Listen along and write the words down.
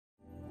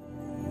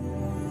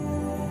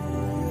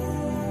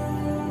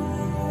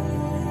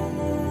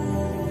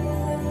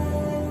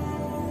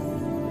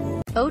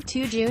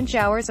02 June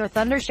showers or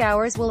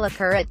thundershowers will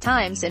occur at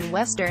times in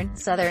western,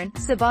 southern,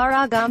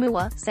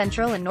 Sabaragamuwa,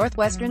 central and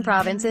northwestern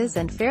provinces,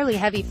 and fairly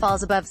heavy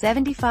falls above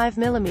 75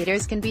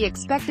 mm can be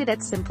expected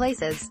at some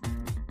places.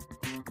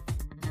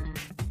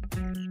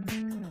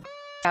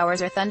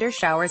 Showers or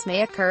thundershowers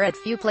may occur at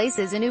few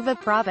places in Uva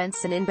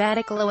province and in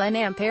Batticaloa and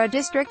Ampara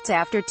districts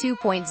after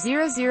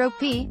 2:00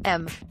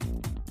 p.m.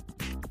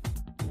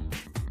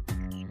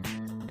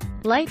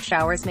 Light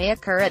showers may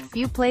occur at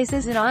few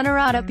places in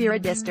Anuradhapura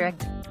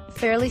District.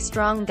 Fairly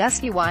strong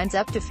gusty winds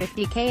up to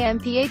 50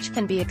 km/h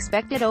can be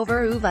expected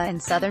over Uva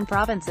and Southern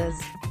provinces.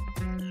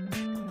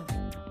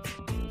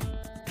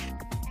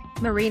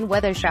 Marine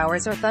weather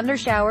showers or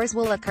thundershowers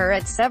will occur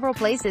at several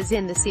places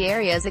in the sea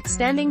areas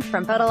extending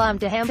from Batticaloa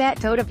to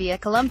Ampara via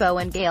Colombo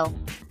and Gale.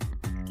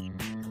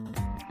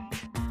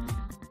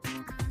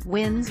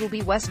 Winds will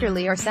be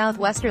westerly or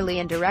southwesterly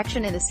in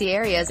direction in the sea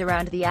areas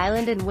around the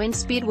island, and wind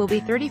speed will be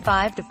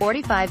 35 to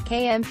 45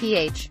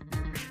 km/h.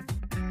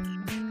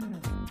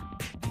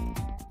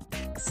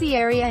 Sea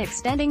area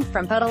extending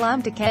from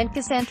Batticaloa to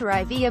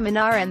Kankasantrai via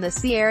Manar and the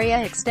sea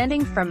area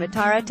extending from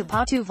Matara to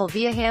Patuval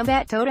via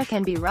Hambatoda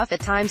can be rough at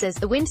times as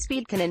the wind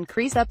speed can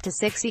increase up to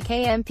 60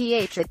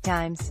 km/h at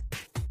times.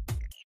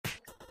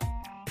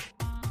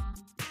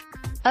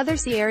 Other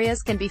sea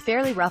areas can be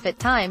fairly rough at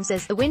times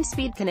as the wind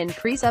speed can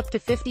increase up to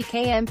 50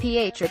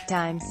 km/h at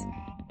times.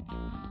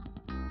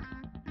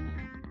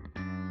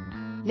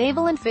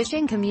 Naval and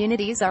fishing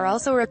communities are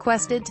also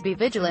requested to be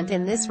vigilant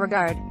in this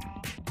regard.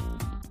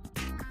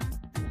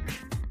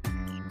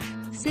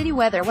 City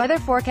weather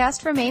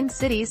forecast for main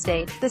city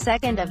state. The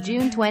 2nd of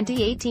June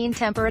 2018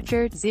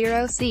 temperature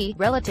 0 C,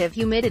 relative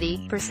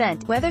humidity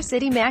 % weather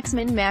city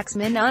maximum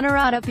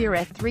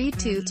Anuradhapura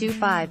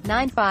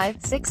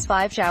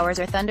 32259565 showers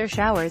or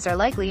thundershowers are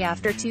likely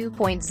after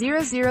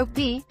 2:00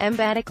 p.m.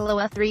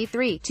 Batticaloa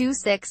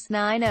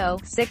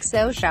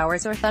 33269060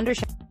 showers or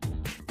thundershowers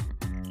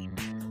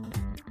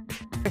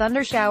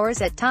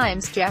at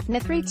times. Jaffna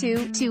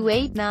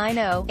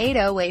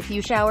 32289080 few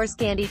showers.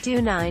 Kandy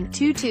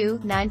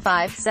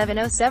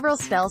 29229570 several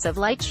spells of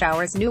light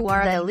showers.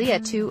 Nuwara Elia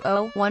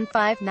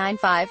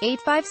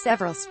 20159585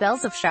 several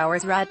spells of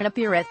showers.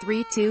 Ratnapura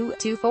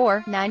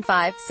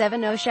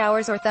 32249570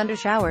 showers or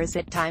thundershowers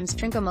at times.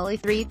 Trincomalee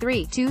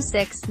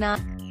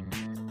 33269